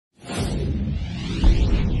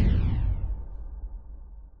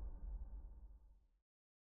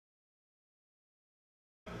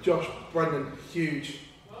Josh, Brendan, huge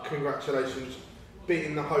congratulations.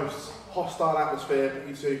 Beating the hosts, hostile atmosphere, but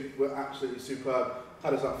you two were absolutely superb.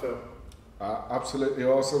 How does that feel? Absolutely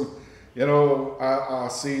awesome. You know, I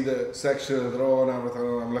see the section of the draw and everything,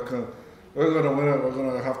 and I'm looking, we're going to win it, we're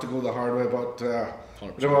going to have to go the hard way, but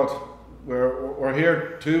you know what, we're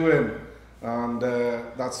here to win, and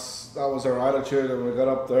that was our attitude, and we got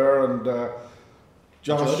up there, and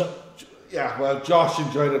Josh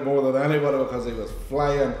enjoyed it more than anybody because he was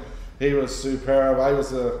flying, he was superb. I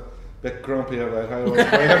was a bit grumpy about how I was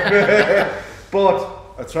playing, but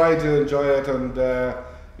I tried to enjoy it, and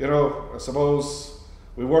you know, I suppose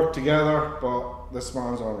we worked together, but this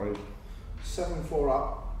man's alright. 7-4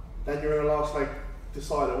 up, then you're in the last leg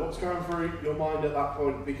decider. What's going through your mind at that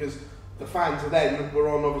point? Because the fans then were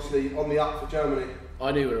obviously on the up for Germany.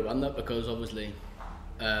 I knew we were winning it because obviously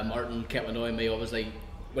Martin kept annoying me. Obviously,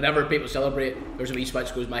 whenever people celebrate, there's a wee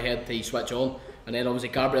switch goes in my head to switch on, and then obviously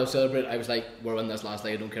Gabriel celebrated. I was like, we're winning this last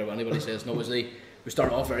leg, I don't care what anybody says. And obviously we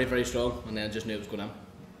started off very, very strong, and then I just knew it was going in.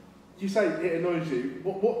 You say it annoys you.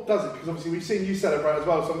 What does it? Because obviously we've seen you celebrate as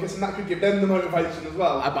well, so I'm guessing that could give them the motivation as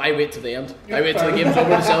well. I wait till the end. I wait till the game's over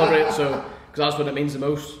to celebrate, so because that's when it means the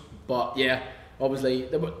most. But yeah, obviously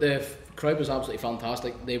the crowd was absolutely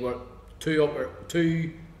fantastic. They were two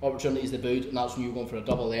opportunities they booed, and that's when you were going for a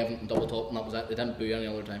double 11 and double top, and that was it. They didn't boo any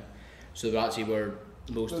other time, so they actually were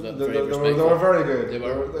most of it very respectful. They were very good. They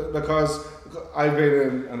were, because I've been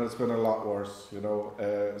in, and it's been a lot worse. You know,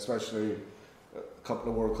 especially a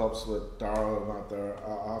couple of World Cups with Darrell and that there,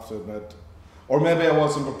 I have to admit. Or maybe I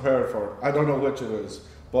wasn't prepared for it. I don't know which it is.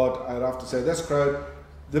 But I'd have to say this crowd,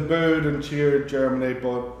 they booed and cheered Germany,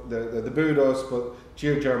 but they booed us, but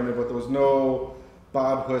cheered Germany, but there was no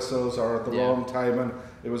bad whistles or at the wrong timing.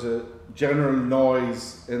 It was a general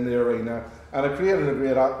noise in the arena, and it created a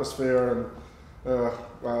great atmosphere. And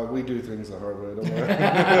well, we do things the hard way, don't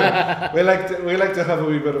we? we like to have a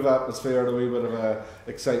wee bit of atmosphere and a wee bit of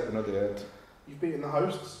excitement at the end. You've beaten the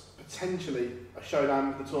hosts, potentially a showdown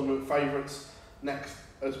with the tournament favourites next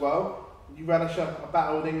as well. You relish a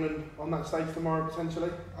battle with England on that stage tomorrow,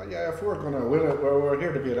 potentially? Yeah, if we're going to win it, we're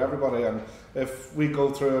here to beat everybody, and if we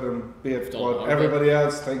go through it and beat what everybody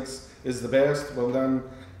else thinks is the best, well then,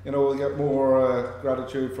 you know, we'll get more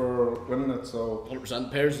gratitude for winning it. So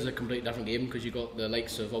 100%. Pairs is a completely different game because you got the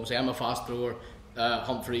likes of, obviously I'm a fast thrower,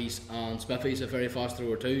 Humphreys and Smithy's a very fast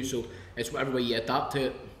thrower too, so it's whatever way you adapt to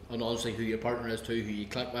it, and honestly who your partner is too, who you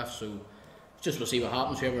click with, so just we'll see what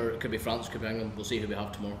happens. Whoever, it could be France, it could be England, we'll see who we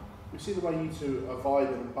have tomorrow. We see the way you two are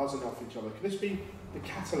vibing and buzzing off each other. Can this be the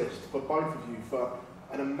catalyst for both of you for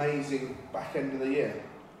an amazing back end of the year?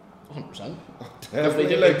 100%.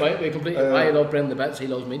 We completely. I love Brendan the bits, he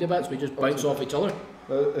loves me the bits. We just bounce off each other.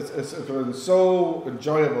 It's been so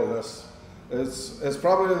enjoyable. This it's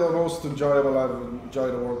probably the most enjoyable I've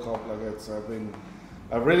enjoyed a World Cup.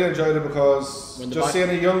 I've really enjoyed it because just seeing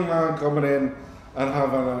a young man coming in and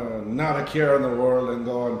having not a care in the world and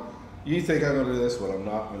going, you think I'm going to do this? Well, I'm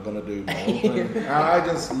not. I'm going to do my own thing. And I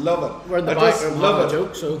just love it. We're in the back and love a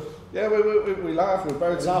joke, so yeah, we laugh, we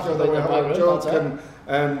bounce each other, we have a joke,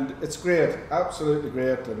 and it's great, absolutely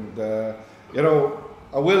great. And you know,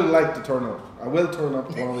 I will like to turn up. I will turn up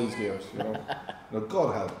to one of these games. You know,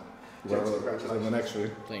 God help. In the next room.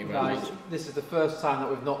 Thank you very much. This is the first time that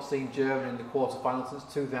we've not seen Germany in the quarterfinals since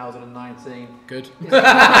 2019. Good. Oh,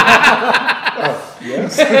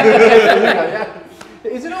 yes. Yeah.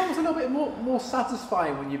 Is it almost a little bit more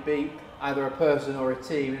satisfying when you beat either a person or a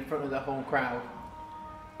team in front of their home crowd?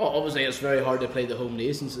 Well, obviously it's very hard to play the home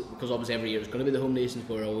nations because obviously every year it's going to be the home nations,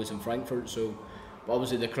 but we're always in Frankfurt, so but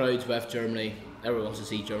obviously the crowds with Germany, everyone wants to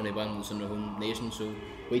see Germany win, it's in the home nation, so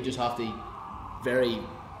we just have to very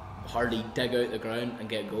hardly dig out the ground and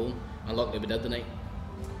get going, and luckily we did tonight.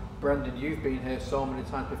 Brendan, you've been here so many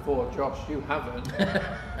times before. Josh, you haven't.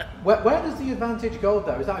 where does the advantage go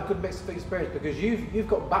there? Is that a good mix of experience? Because you've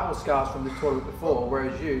got battle scars from the tournament before,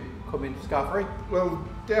 whereas you come in scar-free. Well,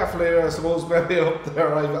 definitely, I suppose maybe up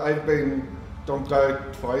there. I've been dumped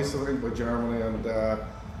out twice, I think, by Germany, and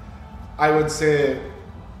I would say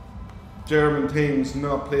German team's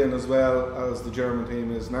not playing as well as the German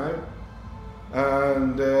team is now.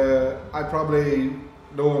 And I probably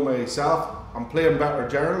know myself, I'm playing better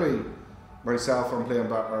generally. Myself, I'm playing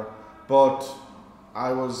better. But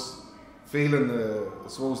I was feeling the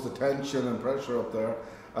tension and pressure up there,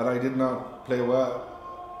 and I did not play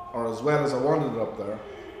well, or as well as I wanted up there.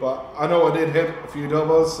 But I know I did hit a few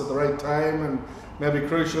doubles at the right time, and maybe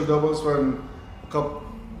crucial doubles when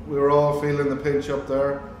we were all feeling the pinch up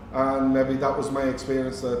there, and maybe that was my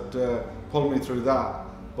experience that pulled me through that.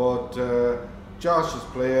 But Josh is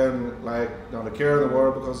playing like not a care in the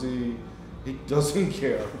world because he he doesn't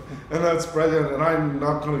care, and that's brilliant. And I'm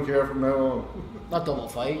not going to care from now on. That double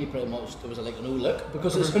five, you pretty much there was like a no look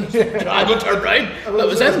because as soon as the dragon turned round, it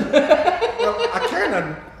was in. Well, I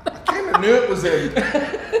kind of knew it was in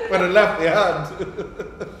when I left the hand.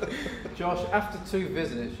 Josh, after 2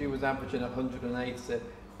 visits, you was averaging 180.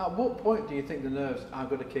 At what point do you think the nerves are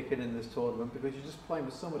going to kick in this tournament? Because you're just playing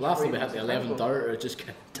with so much. Last time we had the 11 darter, it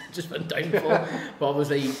just went downfall. But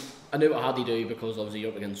obviously, I knew what I had to do because obviously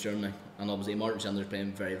you're up against Germany, and obviously Martin Sanders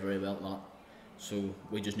playing very, very well at that. So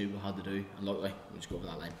we just knew what we had to do, and luckily we just go over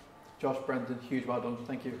that line. Josh, Brendan, huge well done.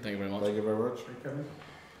 Thank you. Thank you very much. Thank you very much.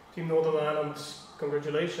 Team Northern Ireland,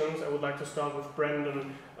 congratulations. I would like to start with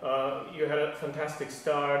Brendan. You had a fantastic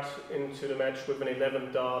start into the match with an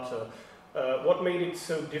 11 darter. What made it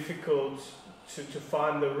so difficult to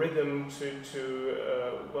find the rhythm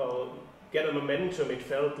to get a momentum? It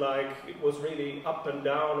felt like it was really up and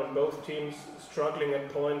down and both teams struggling at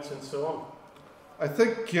points and so on. I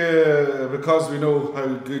think because we know how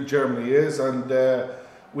good Germany is, and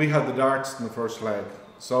we had the darts in the first leg,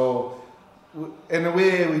 so in a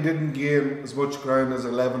way we didn't gain as much ground as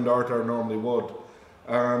 11 darter normally would.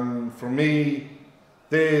 For me,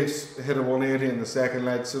 they hit a 180 in the second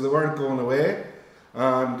leg, so they weren't going away,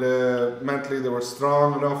 and mentally they were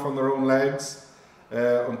strong enough on their own legs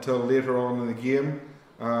until later on in the game,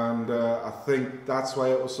 and I think that's why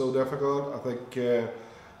it was so difficult. I think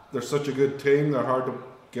they're such a good team, they're hard to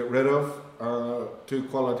get rid of, 2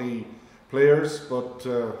 quality players, but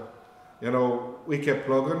we kept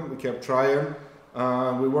plugging, we kept trying,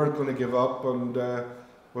 and we weren't going to give up, and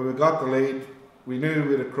when we got the lead, we knew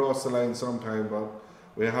we'd have crossed the line sometime, but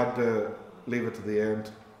we had to leave it to the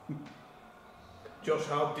end. Josh,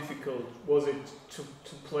 how difficult was it to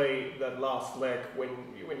play that last leg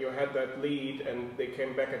when you had that lead and they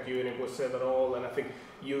came back at you and it was 7-all, and I think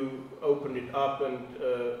you opened it up, and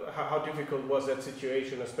how difficult was that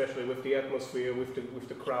situation, especially with the atmosphere, with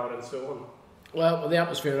the crowd and so on? Well, with the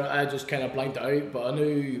atmosphere, I just kind of blanked out, but I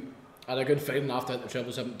knew I had a good feeling after the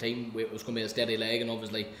treble 17 it was going to be a steady leg, and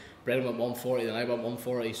obviously Brendan went 140 and I went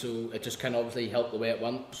 140, so it just kind of obviously helped the way it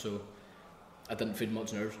went, so I didn't feel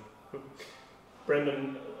much nerves.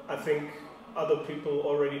 Brendan, I think other people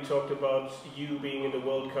already talked about you being in the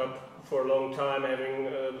World Cup for a long time, having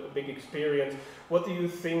a big experience. What do you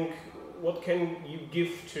think, what can you give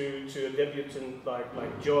to a debutant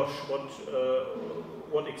like Josh?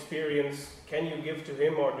 What experience can you give to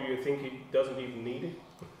him, or do you think he doesn't even need it?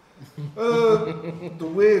 The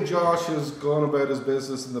way Josh has gone about his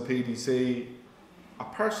business in the PDC, I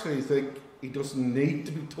personally think he doesn't need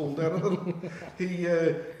to be told anything.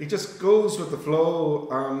 He just goes with the flow,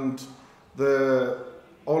 and the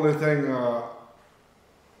only thing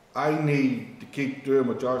I need to keep doing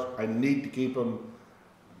with Josh, I need to keep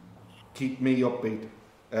me upbeat,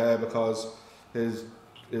 because his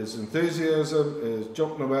enthusiasm, his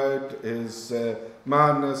jumping about, his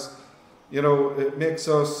madness, it makes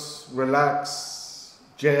us relax,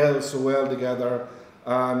 gel so well together,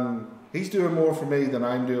 and he's doing more for me than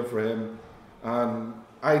I'm doing for him. And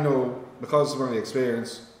I know, because of my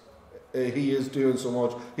experience, he is doing so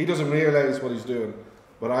much. He doesn't realise what he's doing,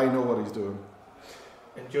 but I know what he's doing.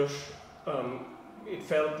 And Josh, it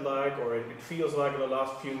felt like, or it feels like in the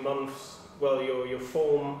last few months, well, your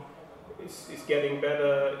form is getting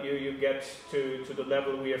better. You get to the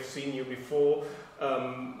level we have seen you before.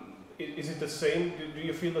 Is it the same? Do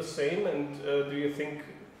you feel the same? And do you think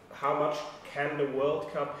how much can the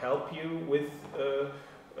World Cup help you with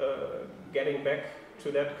getting back to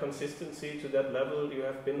that consistency, to that level you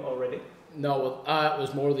have been already? No, it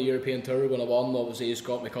was more the European Tour when I won. Obviously, it's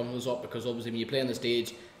got my confidence up, because obviously when you play on the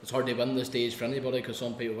stage, it's hard to win the stage for anybody, because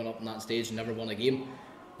some people went up on that stage and never won a game.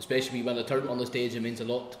 Especially when you win a tournament on the stage, it means a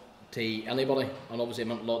lot to anybody, and obviously it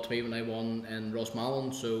meant a lot to me when I won in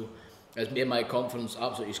Rosmalen. So it's made my confidence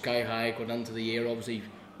absolutely sky high going into the year. Obviously,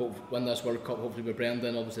 win this World Cup, hopefully with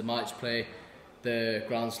Brendan, obviously match play, the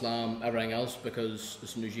Grand Slam, everything else, because as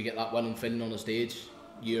soon as you get that winning feeling on the stage,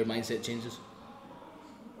 your mindset changes.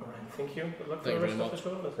 Alright, thank you. Good luck for Thank the you rest very of the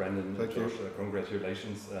tournament. Brandon, Thank Josh,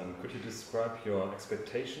 congratulations. Could you describe your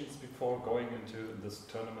expectations before going into this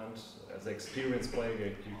tournament as an experienced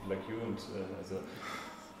player like you and as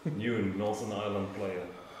a new Northern Ireland player?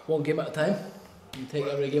 One game at a time. You take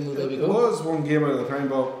every game the way we It go. was one game at a time,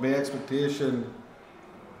 but my expectation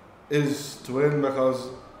is to win, because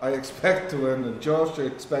I expect to win, and Josh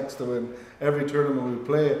expects to win every tournament we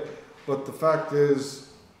play. But the fact is,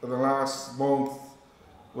 in the last month,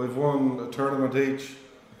 we've won a tournament each,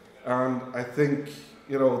 and I think,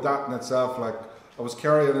 that in itself, like, I was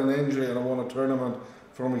carrying an injury and I won a tournament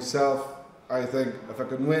for myself. I think if I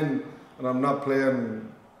can win and I'm not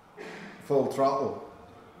playing full throttle,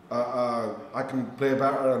 I can play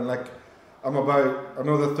better, and like I'm about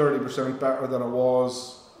another 30% better than I was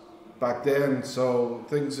back then. So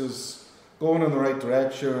things is going in the right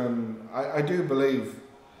direction, and I do believe,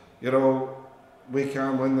 you know, we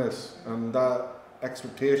can win this, and that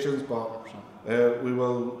expectations, but we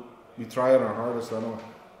will be trying our hardest anyway.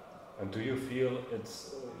 And do you feel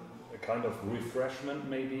it's a kind of refreshment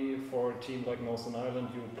maybe for a team like Northern Ireland?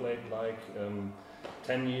 You played like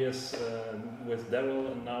 10 years with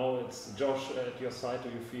Daryl, and now it's Josh at your side. Do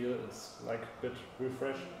you feel it's like a bit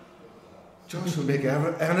refreshed? Josh will make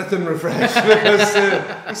anything refresh because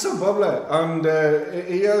he's so bubbly, and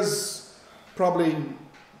he has probably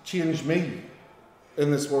changed me in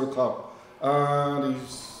this World Cup, and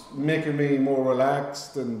he's making me more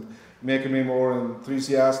relaxed and making me more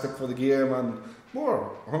enthusiastic for the game and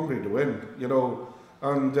more hungry to win, you know.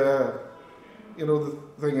 And you know, the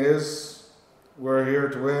thing is, we're here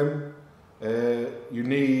to win. You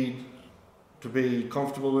need to be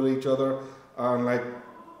comfortable with each other, and like,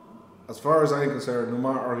 as far as I'm concerned, no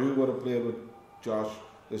matter who would have played with Josh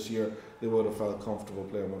this year, they would have felt comfortable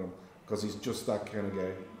playing with him because he's just that kind of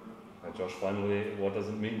guy. Josh, finally, what does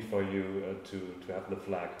it mean for you to have the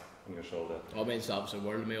flag on your shoulder? Oh, it means the absolute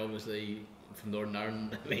world to me, obviously, from Northern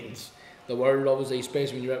Ireland. It means the world, obviously,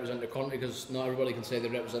 especially when you represent the country, because not everybody can say they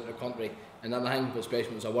represent their country. And then I think, especially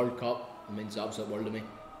when it's a World Cup, it means the absolute world to me.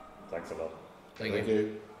 Thanks a lot. Thank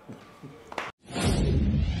you.